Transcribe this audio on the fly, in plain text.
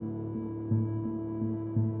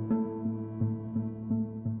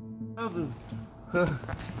So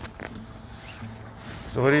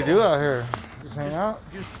what do you do out here? Just hang out?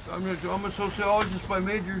 I'm a sociologist by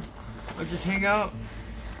major. I just hang out.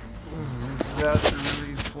 Disaster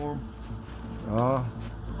relief form. Oh.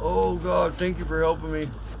 Oh God, thank you for helping me.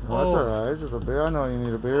 Well, that's alright. It's just a beer. I know you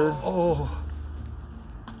need a beer. Oh.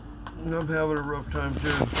 I'm having a rough time too.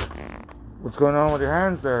 What's going on with your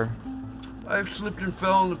hands there? I slipped and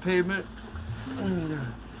fell on the pavement.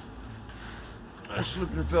 I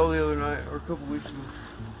slipped and fell the other night, or a couple weeks ago.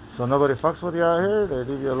 So nobody fucks with you out here? They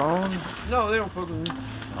leave you alone? No, they don't fuck with me.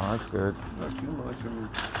 Oh, that's good. Not too much.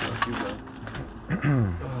 Not too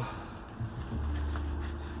bad.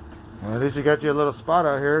 Well, at least you got you a little spot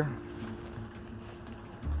out here.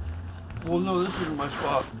 Well, no, this isn't my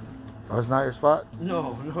spot. Oh, it's not your spot?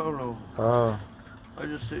 No. Oh. I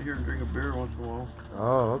just sit here and drink a beer once in a while.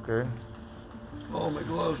 Oh, okay. Oh, my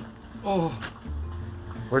gloves. Oh.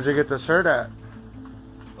 Where'd you get the shirt at?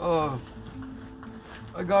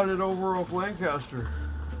 I got it over off Lancaster.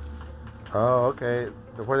 Oh, okay.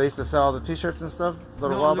 Where they used to sell all the t-shirts and stuff a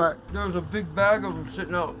little while back? There was a big bag of them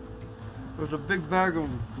sitting out. There was a big bag of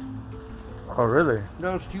them. Oh, really?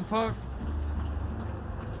 That was Tupac?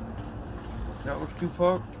 That was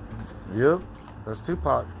Tupac? Yep, that's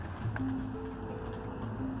Tupac.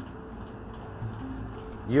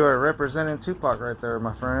 You are representing Tupac right there,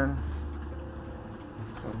 my friend.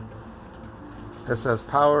 It says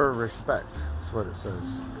power, respect. That's what it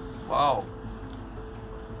says. Wow.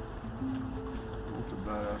 That's a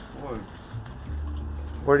badass boy.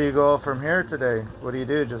 Where do you go from here today? What do you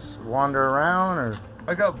do? Just wander around, or?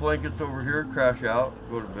 I got blankets over here, crash out,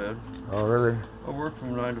 go to bed. Oh, really? I work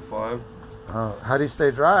from 9 to 5. Oh, how do you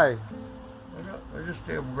stay dry? I just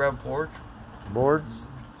stay up and grab porch. Boards?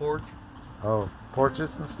 Porch. Oh,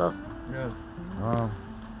 porches and stuff? Yeah. Oh.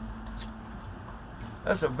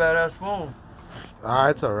 That's a badass phone. Ah,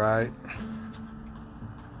 it's alright.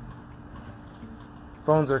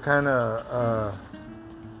 Phones are kind of,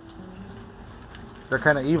 they're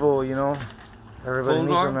kind of evil, you know? Everybody Phones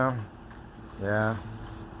needs are? them now. Yeah.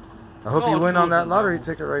 I hope you win on that lottery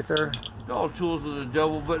ticket right there. All tools of the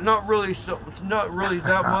devil, but not really. So it's not really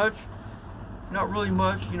that much. Not really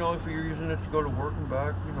much, you know. If you're using it to go to work and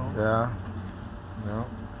back, you know. Yeah. No.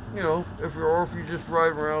 You know, if you just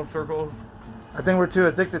ride around circles. I think we're too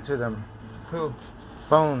addicted to them. Who?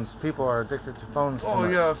 Phones. People are addicted to phones. Oh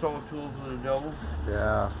yeah, it's all tools of the devil.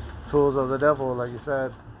 Yeah. Tools of the devil, like you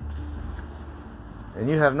said. And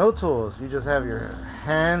you have no tools. You just have your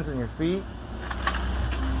hands and your feet.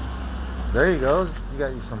 There you go. You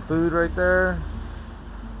got you some food right there.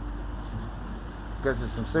 Got you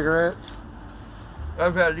some cigarettes.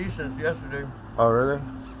 I've had these since yesterday. Oh, really?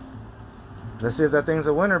 Let's see if that thing's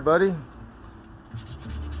a winner, buddy.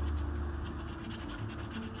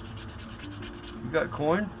 You got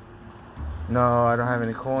coin? No, I don't have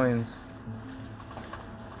any coins.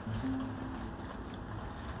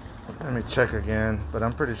 Let me check again, but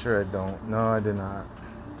I'm pretty sure I don't. No, I did not.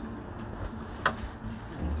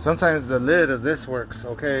 Sometimes the lid of this works,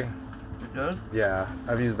 okay? It does? Yeah,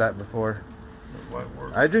 I've used that before. Why it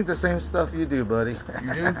works? I drink the same stuff you do, buddy.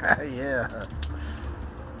 You do? Yeah.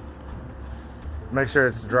 Make sure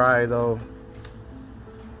it's dry, though.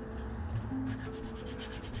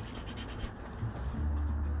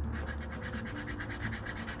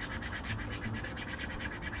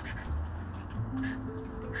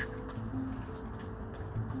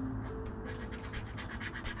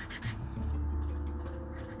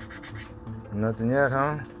 Nothing yet,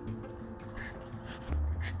 huh?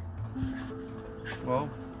 Well,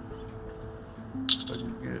 if I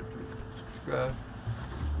can get it to scratch.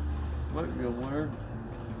 Might be a winner.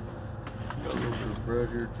 Got a little bit of bread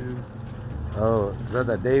here too. Oh, is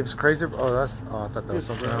that Dave's Crazy? Oh, that's. Oh, I thought that was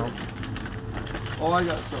something else. Oh, I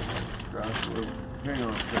got something scratch. Hang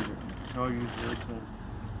on a second. I'll use this one.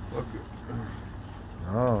 Fuck it.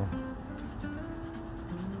 Oh.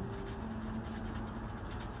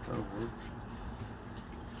 That'll work.